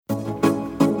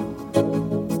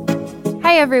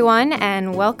Hi, everyone,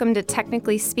 and welcome to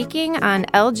Technically Speaking on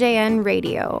LJN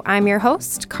Radio. I'm your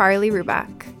host, Carly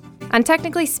Rubach. On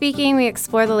Technically Speaking, we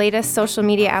explore the latest social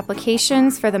media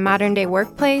applications for the modern-day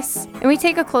workplace, and we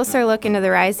take a closer look into the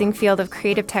rising field of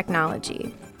creative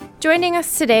technology. Joining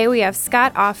us today, we have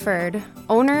Scott Offord,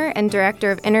 owner and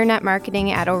director of internet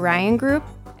marketing at Orion Group,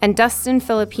 and Dustin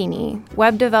Filippini,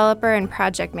 web developer and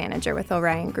project manager with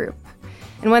Orion Group.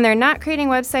 And when they're not creating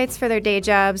websites for their day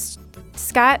jobs,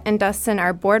 Scott and Dustin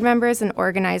are board members and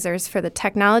organizers for the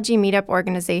technology meetup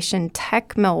organization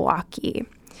Tech Milwaukee.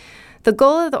 The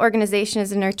goal of the organization is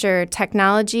to nurture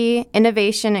technology,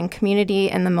 innovation, and community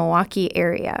in the Milwaukee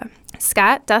area.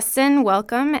 Scott, Dustin,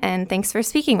 welcome, and thanks for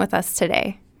speaking with us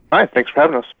today. Hi, thanks for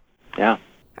having us. Yeah.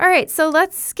 All right, so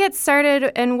let's get started,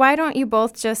 and why don't you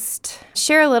both just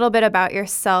share a little bit about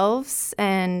yourselves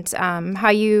and how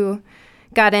you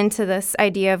got into this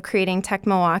idea of creating Tech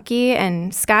Milwaukee.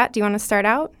 And Scott, do you want to start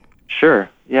out? Sure.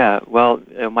 Yeah. Well,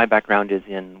 my background is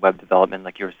in web development,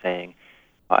 like you were saying.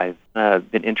 I've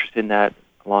been interested in that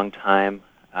a long time.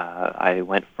 I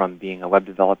went from being a web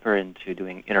developer into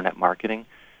doing internet marketing.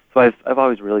 So I've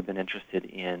always really been interested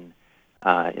in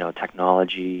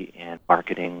technology and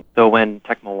marketing. So when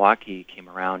Tech Milwaukee came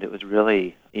around, it was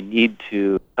really a need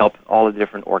to help all the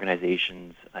different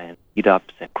organizations and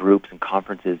meetups and groups and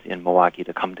conferences in Milwaukee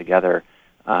to come together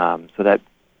so that,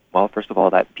 well, first of all,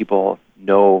 that people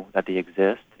know that they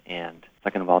exist, and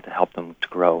second of all, to help them to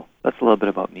grow. That's a little bit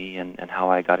about me and how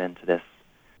I got into this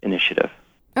initiative.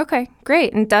 Okay,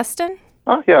 great. And Dustin?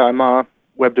 I'm a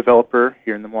web developer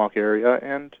here in the Milwaukee area,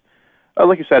 and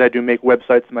like you said, I do make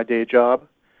websites in my day job,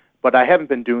 but I haven't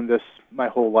been doing this my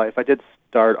whole life. I did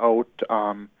start out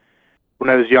when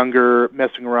I was younger,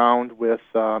 messing around with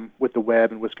the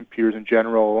web and with computers in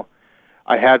general.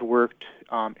 I had worked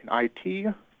in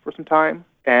IT for some time,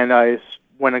 and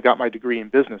when I got my degree in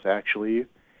business, actually,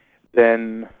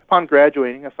 then upon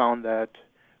graduating, I found that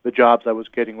the jobs I was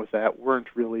getting with that weren't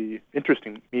really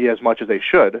interesting me as much as they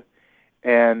should,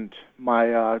 and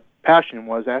my passion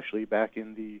was actually back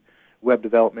in the web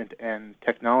development and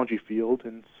technology field,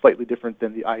 and slightly different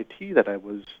than the IT that I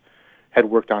had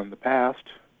worked on in the past.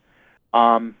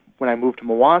 When I moved to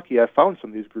Milwaukee, I found some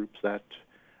of these groups that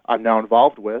I'm now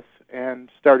involved with and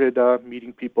started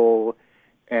meeting people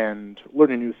and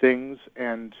learning new things,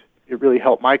 and it really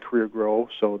helped my career grow.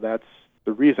 So that's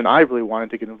the reason I really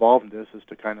wanted to get involved in this, is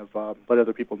to kind of let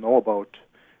other people know about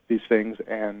these things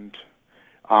and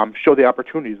show the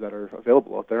opportunities that are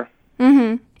available out there.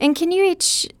 Mm-hmm. And can you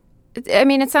each...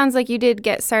 it sounds like you did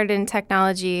get started in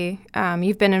technology.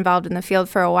 You've been involved in the field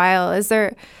for a while. Is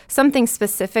there something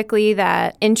specifically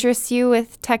that interests you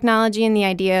with technology and the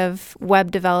idea of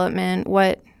web development?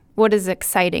 What is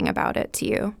exciting about it to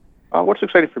you? What's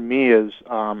exciting for me is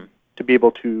to be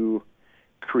able to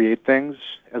create things.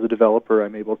 As a developer,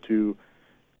 I'm able to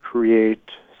create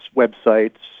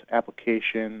websites,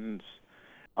 applications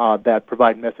that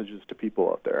provide messages to people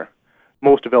out there.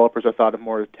 Most developers are thought of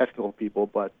more as technical people,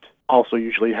 but also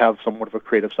usually have somewhat of a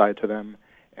creative side to them.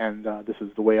 And this is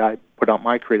the way I put out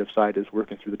my creative side, is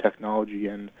working through the technology.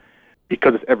 And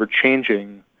because it's ever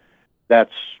changing,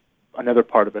 that's another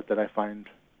part of it that I find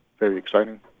very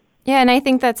exciting. Yeah, and I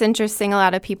think that's interesting. A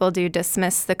lot of people do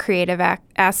dismiss the creative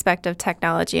aspect of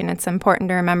technology, and it's important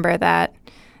to remember that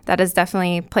is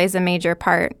definitely plays a major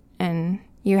part, and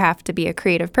you have to be a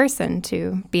creative person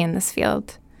to be in this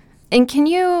field. And can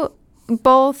you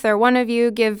both or one of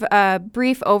you give a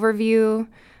brief overview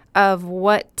of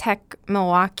what Tech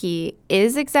Milwaukee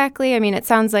is exactly? It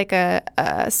sounds like a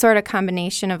sort of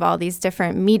combination of all these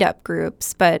different meetup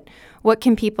groups, but what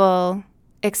can people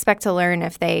expect to learn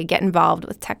if they get involved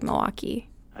with Tech Milwaukee?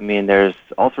 There's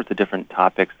all sorts of different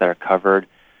topics that are covered.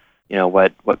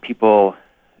 What people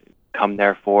come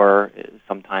there for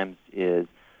sometimes is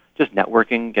just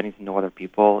networking, getting to know other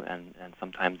people, and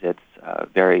sometimes it's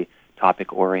very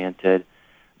topic-oriented.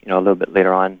 A little bit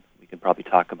later on, we could probably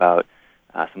talk about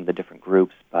some of the different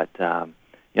groups, but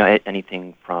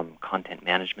anything from content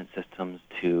management systems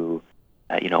to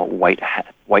white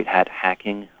hat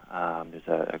hacking. There's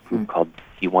a group called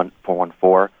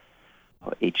C414,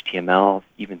 HTML,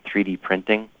 even 3D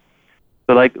printing.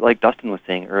 So like Dustin was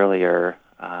saying earlier,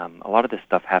 a lot of this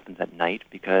stuff happens at night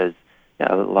because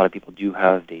a lot of people do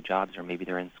have day jobs, or maybe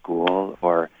they're in school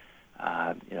or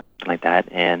something like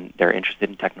that, and they're interested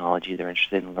in technology. They're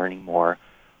interested in learning more.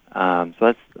 So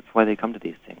that's why they come to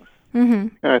these things. Mm-hmm.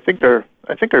 And I think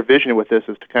our vision with this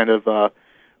is to kind of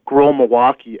grow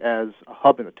Milwaukee as a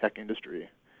hub in the tech industry.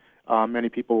 Many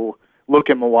people look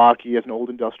at Milwaukee as an old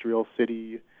industrial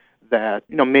city that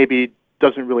maybe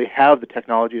doesn't really have the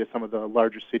technology that some of the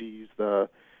larger cities, the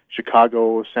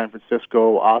Chicago, San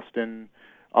Francisco, Austin,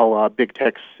 all big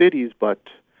tech cities, but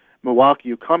Milwaukee,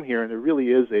 you come here and there really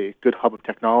is a good hub of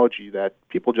technology that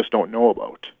people just don't know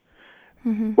about.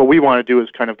 Mm-hmm. What we want to do is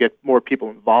kind of get more people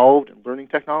involved in learning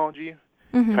technology,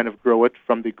 Mm-hmm. kind of grow it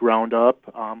from the ground up,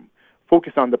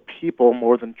 focus on the people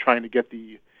more than trying to get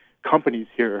the companies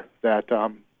here, that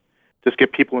just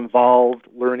get people involved,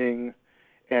 learning,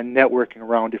 and networking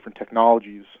around different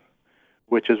technologies,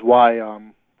 which is why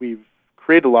we've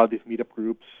created a lot of these meetup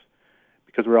groups,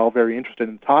 because we're all very interested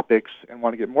in topics and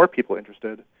want to get more people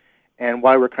interested, and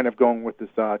why we're kind of going with this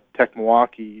Tech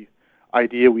Milwaukee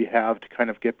idea we have to kind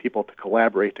of get people to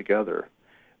collaborate together.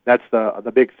 That's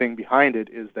the big thing behind it,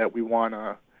 is that we want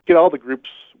to get all the groups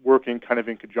working kind of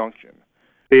in conjunction.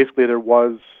 Basically, there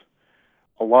was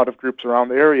a lot of groups around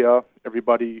the area,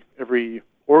 every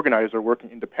organizer working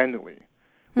independently.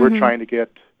 Mm-hmm. We're trying to get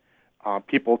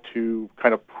people to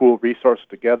kind of pool resources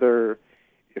together.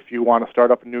 If you want to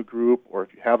start up a new group, or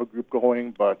if you have a group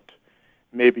going, but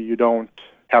maybe you don't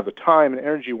have the time and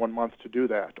energy 1 month to do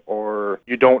that, or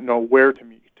you don't know where to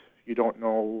meet, you don't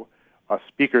know a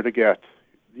speaker to get,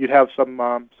 you'd have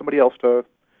somebody else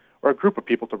or a group of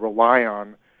people to rely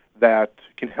on that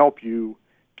can help you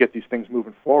get these things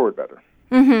moving forward better.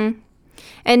 Mm-hmm.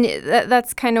 And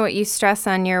that's kind of what you stress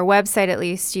on your website, at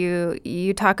least.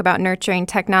 You talk about nurturing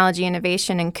technology,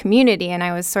 innovation, and community, and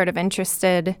I was sort of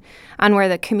interested on where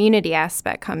the community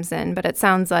aspect comes in. But it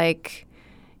sounds like,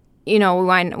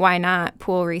 why not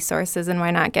pool resources, and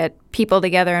why not get people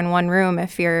together in one room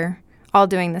if you're all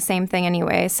doing the same thing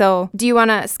anyway. So do you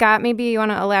want to, Scott, maybe you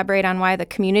want to elaborate on why the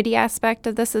community aspect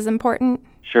of this is important?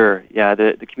 Sure. Yeah,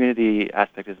 the community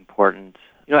aspect is important.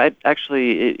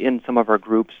 Actually, in some of our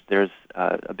groups, there's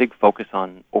a big focus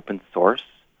on open source.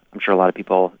 I'm sure a lot of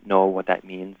people know what that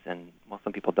means, and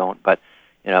some people don't. But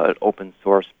open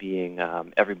source being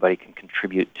everybody can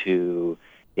contribute to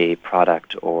a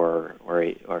product or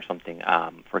something.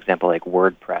 For example, like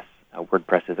WordPress.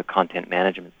 WordPress is a content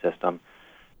management system,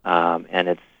 and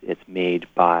it's made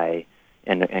by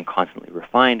and constantly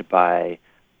refined by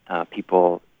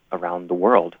people around the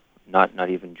world, not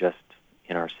even just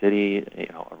in our city,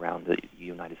 around the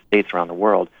United States, around the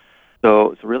world.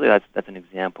 So really that's an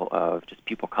example of just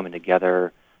people coming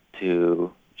together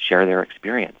to share their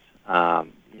experience.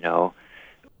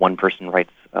 One person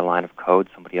writes a line of code,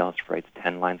 somebody else writes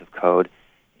 10 lines of code,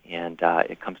 and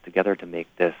it comes together to make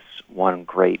this one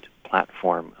great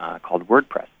platform called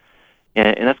WordPress.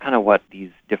 And that's kind of what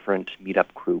these different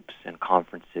meetup groups and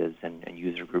conferences and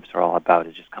user groups are all about,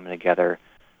 is just coming together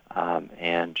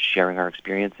and sharing our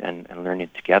experience and learning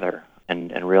together.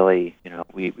 And really,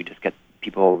 we just get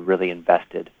people really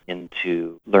invested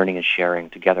into learning and sharing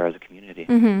together as a community.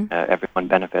 Mm-hmm. Everyone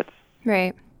benefits.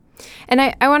 Right. And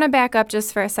I want to back up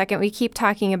just for a second. We keep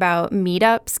talking about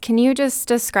meetups. Can you just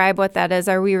describe what that is?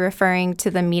 Are we referring to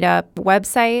the meetup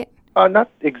website? Not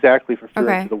exactly referring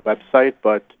Okay. to the website,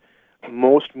 but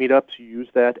most meetups use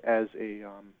that as a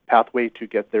pathway to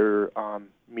get their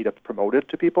meetups promoted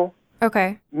to people.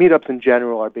 Okay. Meetups in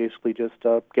general are basically just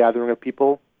a gathering of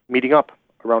people meeting up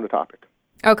around a topic.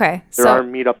 Okay. There are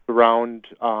meetups around,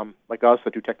 like us,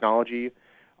 that do technology.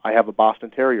 I have a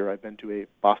Boston Terrier. I've been to a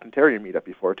Boston Terrier meetup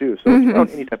before, too, so Mm-hmm. it's around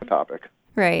any type of topic.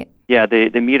 Right. Yeah, the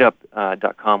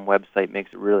meetup.com website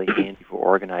makes it really handy for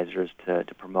organizers to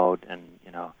promote and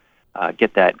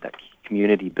get that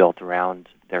community built around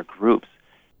their groups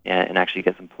and actually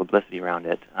get some publicity around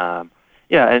it. And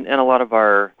a lot of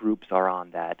our groups are on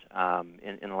that.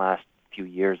 In the last few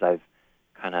years, I've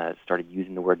kind of started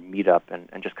using the word meetup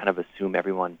and just kind of assume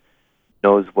everyone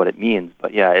knows what it means.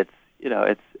 But yeah, it's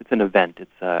an event.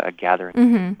 It's a gathering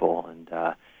Mm-hmm. of people, and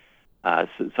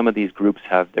so some of these groups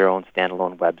have their own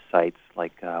standalone websites,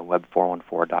 like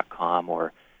web414.com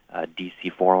or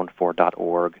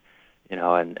dc414.org,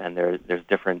 and there's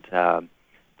different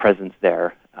presence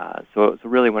there. So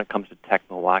really, when it comes to Tech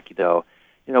Milwaukee, though,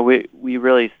 we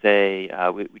really say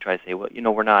we try to say, well,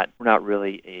 we're not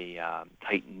really a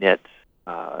tight knit,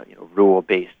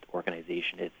 rule-based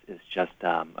organization. It's just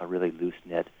a really loose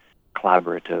knit,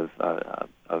 collaborative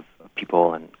of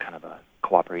people and kind of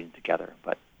cooperating together.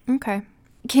 But Okay.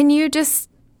 Can you just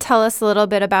tell us a little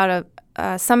bit about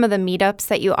some of the meetups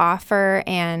that you offer,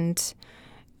 and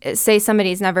say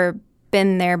somebody's never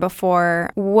been there before?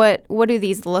 What do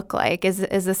these look like? Is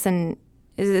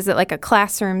it like a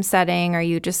classroom setting? Are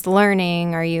you just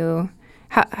learning?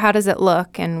 How does it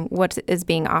look, and what is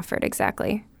being offered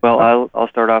exactly? Well, I'll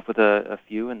start off with a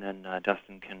few, and then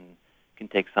Justin can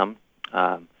take some.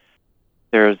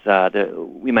 There's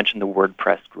we mentioned the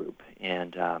WordPress group,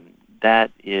 and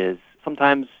that is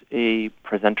sometimes a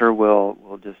presenter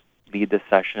will just lead this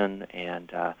session,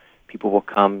 and people will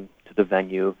come to the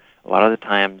venue. A lot of the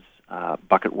times,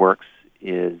 BucketWorks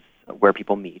is where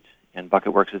people meet, and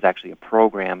BucketWorks is actually a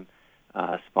program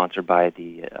sponsored by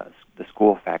the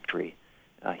School Factory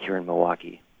here in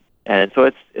Milwaukee. And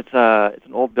so it's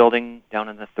an old building down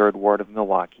in the 3rd Ward of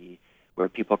Milwaukee where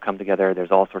people come together.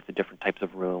 There's all sorts of different types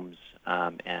of rooms,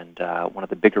 and one of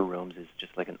the bigger rooms is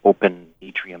just like an open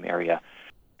atrium area.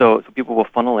 So people will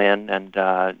funnel in and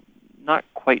not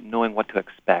quite knowing what to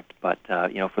expect, but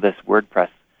for this WordPress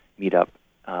meetup,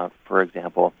 for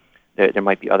example, there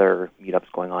might be other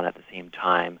meetups going on at the same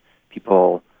time,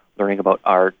 people learning about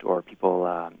art or people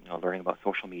learning about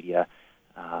social media.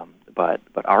 But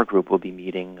our group will be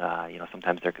meeting,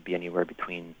 sometimes there could be anywhere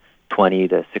between 20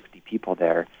 to 60 people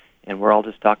there, and we're all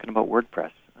just talking about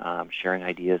WordPress, sharing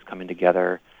ideas, coming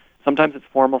together. Sometimes it's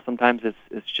formal, sometimes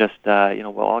it's just,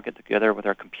 we'll all get together with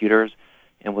our computers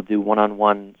and we'll do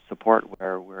one-on-one support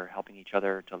where we're helping each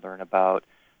other to learn about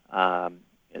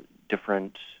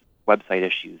different website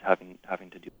issues having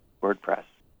to do with WordPress.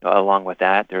 Along with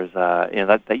that, there's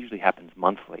that usually happens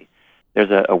monthly. There's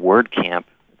a WordCamp.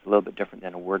 It's a little bit different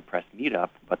than a WordPress meetup,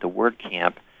 but the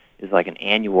WordCamp is like an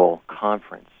annual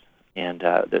conference, and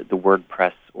the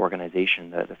WordPress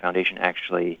organization, the foundation,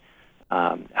 actually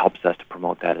helps us to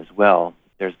promote that as well.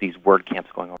 There's these WordCamps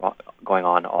going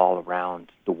on all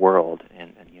around the world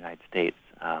in the United States.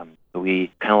 So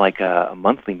we kind of like a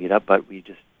monthly meetup, but we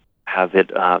just have it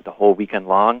the whole weekend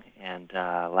long, and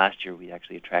last year we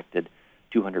actually attracted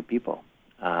 200 people.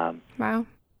 Wow.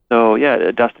 So,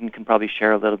 yeah, Dustin can probably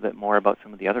share a little bit more about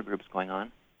some of the other groups going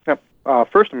on. Yep.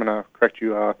 First, I'm going to correct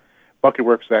you.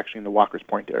 BucketWorks is actually in the Walker's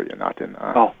Point area, not in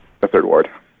the 3rd Ward.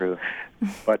 True.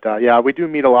 But, we do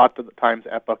meet a lot of the times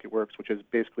at BucketWorks, which is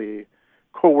basically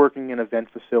co-working and event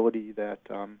facility that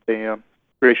they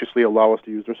graciously allow us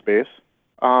to use their space.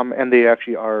 And they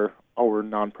actually are our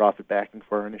nonprofit backing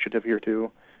for our initiative here,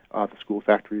 too. The School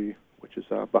Factory, which is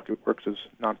BucketWorks'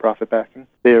 nonprofit backing.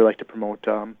 They like to promote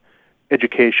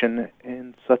education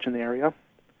and such in the area.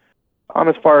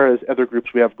 As far as other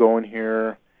groups we have going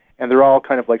here, and they're all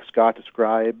kind of like Scott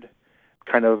described,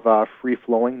 kind of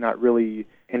free-flowing, not really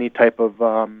any type of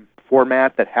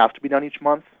format that has to be done each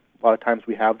month. A lot of times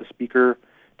we have the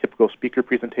typical speaker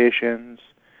presentations.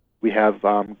 We have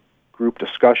group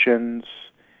discussions,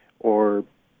 or,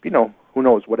 who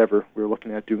knows, whatever. We're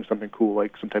looking at doing something cool,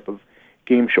 like some type of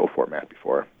game show format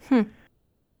before.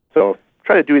 So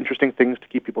try to do interesting things to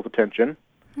keep people's attention.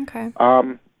 Okay.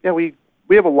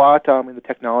 We have a lot in the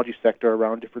technology sector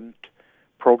around different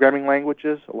programming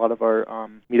languages. A lot of our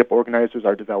meetup organizers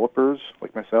are developers,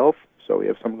 like myself. So we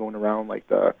have some going around like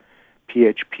the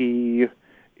PHP,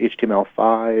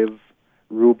 HTML5,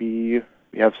 Ruby.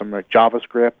 We have some like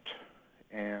JavaScript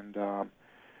and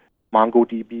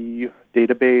MongoDB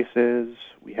databases.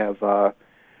 We have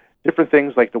different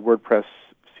things like the WordPress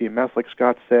CMS, like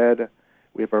Scott said.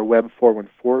 We have our Web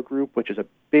 414 group, which is a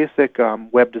basic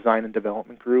web design and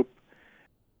development group.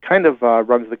 Kind of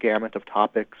runs the gamut of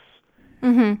topics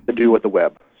to do with the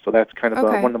web. So that's kind of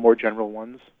one of the more general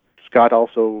ones. Scott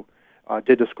also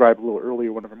did describe a little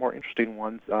earlier one of the more interesting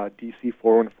ones, DC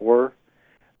 414.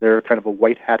 They're kind of a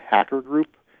white hat hacker group,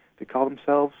 they call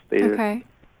themselves. They're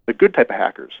the good type of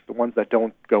hackers, the ones that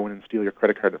don't go in and steal your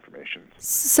credit card information.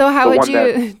 So how would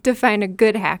you define a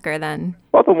good hacker then?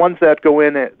 Well, the ones that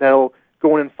that'll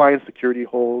go in and find security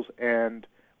holes and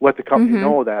let the company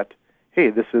know that,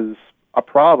 hey, this is a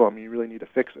problem, you really need to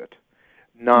fix it.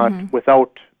 Not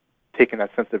without taking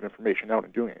that sensitive information out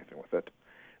and doing anything with it.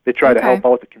 They try to help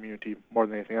out the community more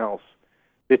than anything else.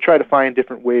 They try to find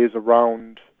different ways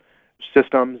around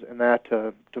systems and that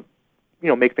to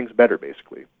make things better,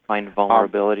 basically. Find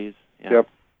vulnerabilities. Yep.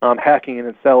 Hacking in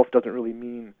itself doesn't really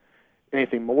mean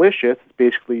anything malicious. It's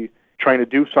basically trying to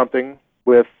do something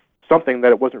with something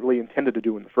that it wasn't really intended to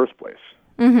do in the first place.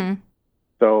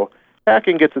 So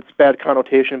hacking gets its bad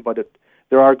connotation, but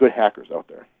there are good hackers out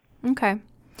there. Okay.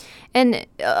 And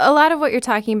a lot of what you're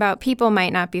talking about, people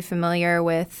might not be familiar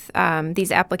with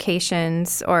these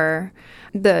applications or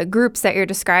the groups that you're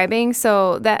describing.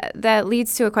 So that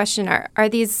leads to a question. Are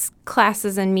these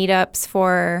classes and meetups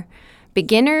for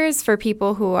beginners, for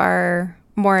people who are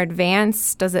more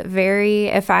advanced? Does it vary?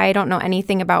 If I don't know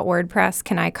anything about WordPress,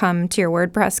 can I come to your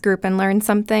WordPress group and learn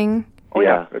something? Oh,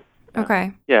 yeah.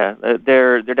 Okay. Yeah,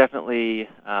 they're definitely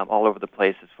all over the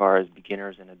place as far as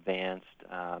beginners and advanced.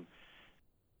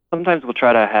 Sometimes we'll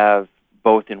try to have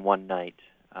both in one night.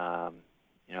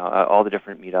 All the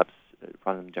different meetups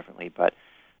run them differently, but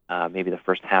maybe the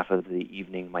first half of the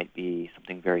evening might be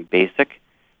something very basic,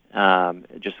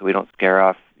 just so we don't scare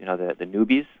off, the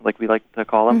newbies, like we like to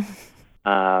call them.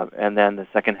 And then the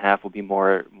second half will be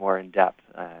more in depth,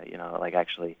 like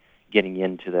actually getting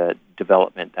into the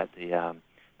development that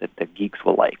the geeks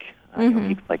will like,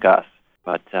 geeks like us.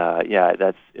 But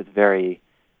it's very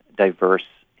diverse,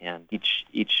 and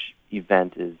each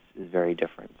event is very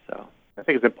different. So I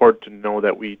think it's important to know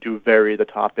that we do vary the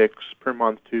topics per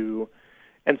month too,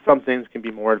 and some things can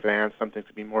be more advanced, some things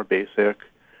can be more basic.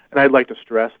 And I'd like to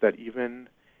stress that even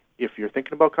if you're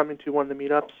thinking about coming to one of the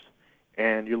meetups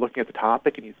and you're looking at the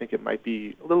topic and you think it might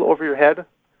be a little over your head,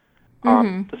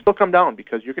 to still come down,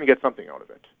 because you're going to get something out of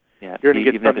it. Yeah, you're going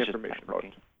to get some just information about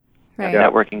it. Right.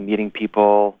 Networking, meeting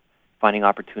people, finding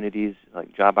opportunities,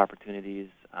 like job opportunities,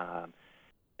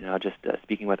 just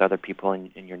speaking with other people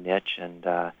in your niche, and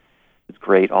it's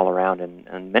great all around.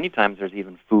 And many times there's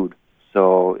even food.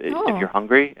 So if you're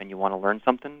hungry and you want to learn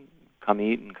something, come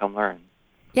eat and come learn.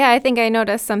 Yeah, I think I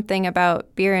noticed something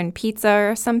about beer and pizza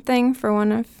or something for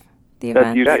one of the events.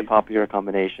 That's usually a popular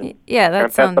combination. Yeah,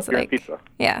 that sounds like, pizza.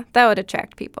 Yeah, that would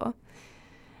attract people.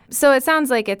 So it sounds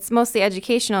like it's mostly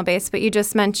educational based, but you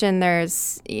just mentioned there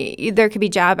could be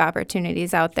job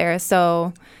opportunities out there.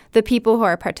 So the people who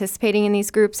are participating in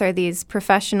these groups are these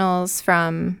professionals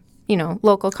from,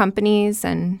 local companies,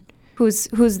 and who's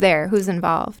there, who's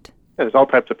involved? Yeah, there's all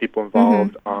types of people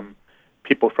involved.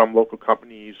 People from local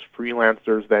companies,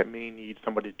 freelancers that may need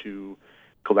somebody to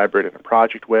collaborate in a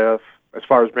project with. As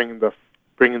far as bringing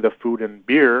the food and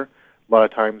beer, a lot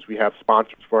of times we have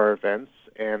sponsors for our events,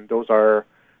 and those are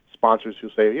sponsors who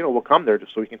say, we'll come there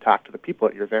just so we can talk to the people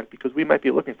at your event, because we might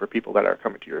be looking for people that are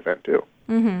coming to your event too.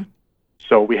 Mm-hmm.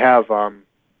 So we have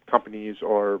companies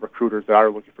or recruiters that are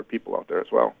looking for people out there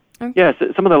as well. Okay. Yeah,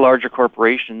 so some of the larger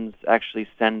corporations actually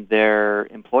send their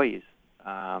employees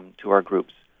to our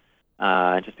groups,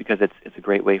 just because it's a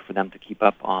great way for them to keep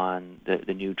up on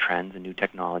the new trends and new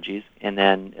technologies. And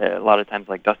then a lot of times,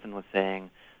 like Dustin was saying,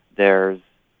 there's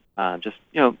just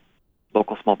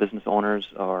local small business owners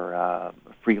or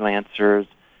freelancers,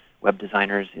 web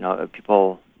designers,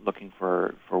 people looking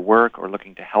for work or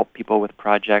looking to help people with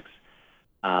projects,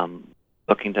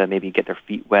 looking to maybe get their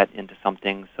feet wet into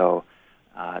something. So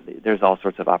there's all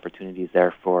sorts of opportunities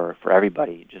there for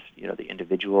everybody, just the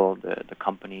individual, the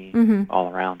company,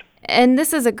 all around. And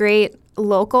this is a great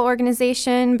local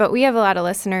organization, but we have a lot of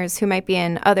listeners who might be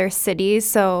in other cities.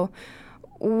 So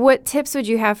what tips would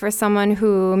you have for someone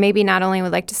who maybe not only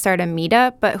would like to start a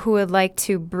meetup, but who would like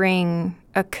to bring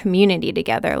a community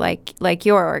together, like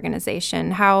your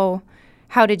organization? How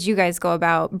did you guys go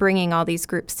about bringing all these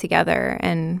groups together,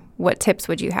 and what tips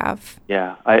would you have?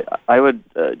 Yeah, I would,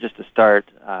 just to start,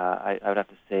 I would have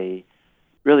to say,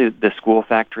 really the School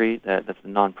Factory, that's the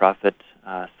nonprofit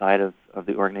side of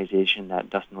the organization that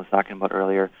Dustin was talking about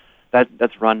earlier.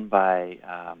 That's run by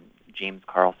James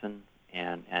Carlson,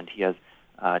 and he has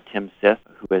Tim Sith,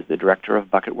 who is the director of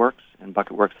BucketWorks. And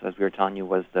BucketWorks, as we were telling you,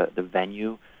 was the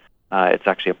venue. It's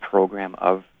actually a program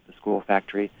of the School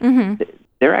Factory. Mm-hmm.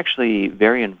 They're actually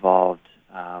very involved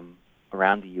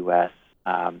around the U.S.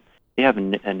 They have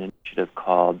an initiative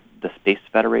called the Space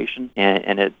Federation,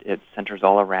 and it centers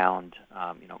all around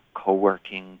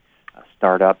co-working,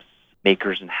 startups,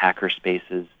 makers and hacker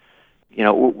spaces.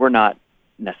 We're not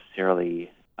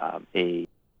necessarily a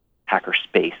hacker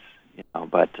space,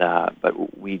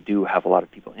 but we do have a lot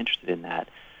of people interested in that.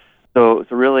 So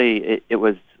really, it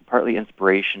was partly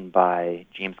inspiration by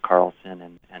James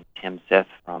Carlson and Tim Sith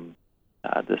from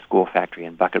the School Factory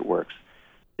and BucketWorks.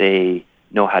 They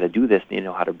know how to do this. They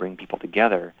know how to bring people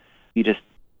together. We just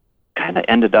kind of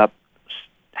ended up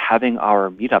having our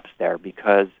meetups there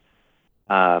because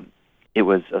it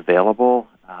was available.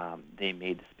 They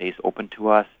made the space open to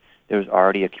us. There was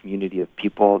already a community of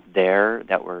people there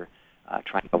that were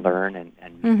trying to learn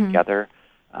and meet together.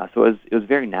 So it was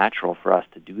very natural for us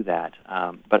to do that.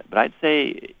 But I'd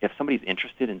say if somebody's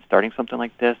interested in starting something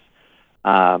like this,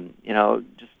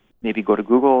 just maybe go to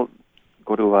Google,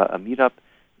 go to a meetup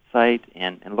site,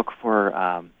 and look for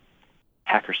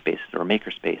hackerspace or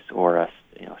makerspace or a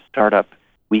startup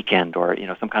weekend or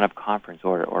some kind of conference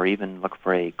or even look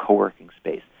for a co-working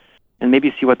space and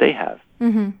maybe see what they have.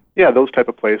 Mm-hmm. Yeah, those type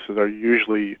of places are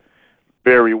usually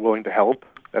very willing to help.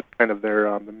 That's kind of their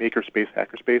the makerspace,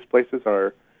 hackerspace places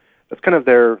are. That's kind of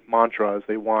their mantra, is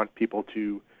they want people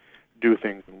to do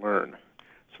things and learn.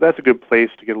 So that's a good place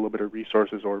to get a little bit of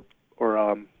resources or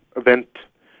event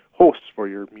hosts for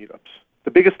your meetups.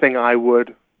 The biggest thing I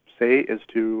would say is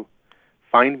to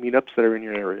find meetups that are in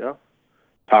your area,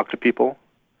 talk to people,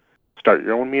 start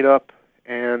your own meetup,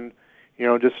 and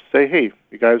just say, hey,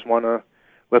 you guys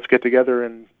let's get together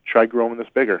and try growing this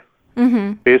bigger.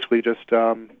 Mm-hmm. Basically just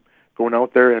going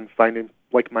out there and finding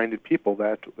like-minded people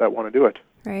that want to do it.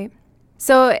 Right.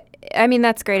 So, I mean,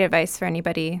 that's great advice for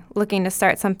anybody looking to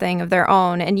start something of their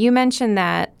own. And you mentioned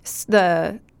that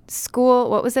the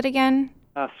school, what was it again?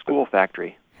 School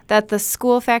Factory. That the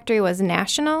School Factory was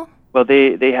national? Well,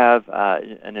 they have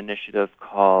an initiative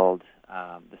called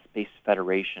the Space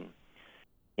Federation,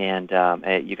 and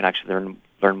you can actually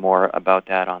learn more about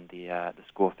that on the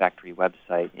School Factory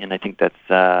website. And I think that's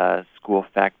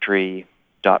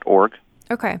schoolfactory.org.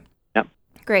 Okay. Yep.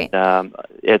 Great.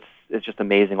 It's just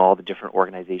amazing, all the different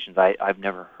organizations. I've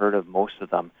never heard of most of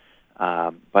them,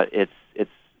 but it's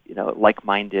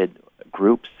like-minded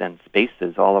groups and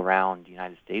spaces all around the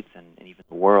United States and even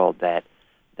the world that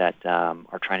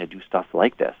are trying to do stuff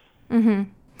like this. Mm-hmm.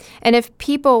 And if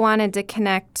people wanted to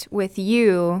connect with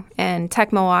you and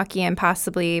Tech Milwaukee and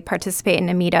possibly participate in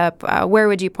a meetup, where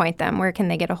would you point them? Where can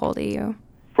they get a hold of you?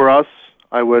 For us,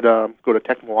 I would go to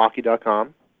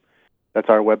techmilwaukee.com. That's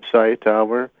our website.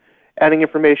 We're adding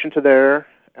information to there,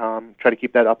 try to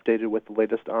keep that updated with the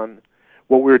latest on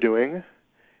what we're doing.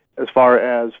 As far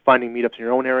as finding meetups in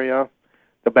your own area,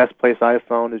 the best place I've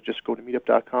found is just go to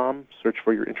meetup.com, search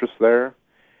for your interests there,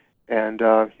 and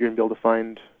you're going to be able to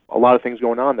find a lot of things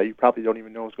going on that you probably don't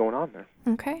even know is going on there.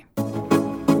 Okay.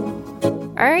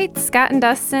 All right, Scott and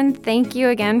Dustin, thank you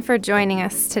again for joining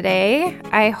us today.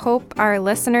 I hope our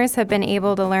listeners have been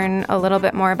able to learn a little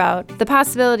bit more about the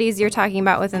possibilities you're talking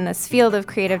about within this field of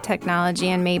creative technology,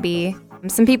 and maybe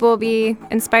some people will be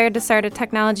inspired to start a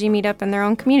technology meetup in their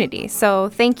own community. So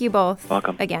thank you both.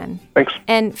 Welcome. Again. Thanks.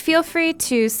 And feel free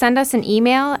to send us an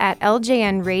email at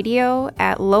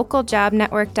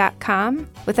ljnradio@localjobnetwork.com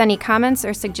with any comments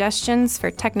or suggestions for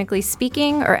Technically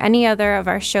Speaking or any other of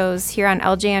our shows here on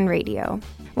LJN Radio.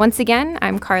 Once again,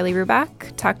 I'm Carly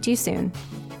Rubach. Talk to you soon.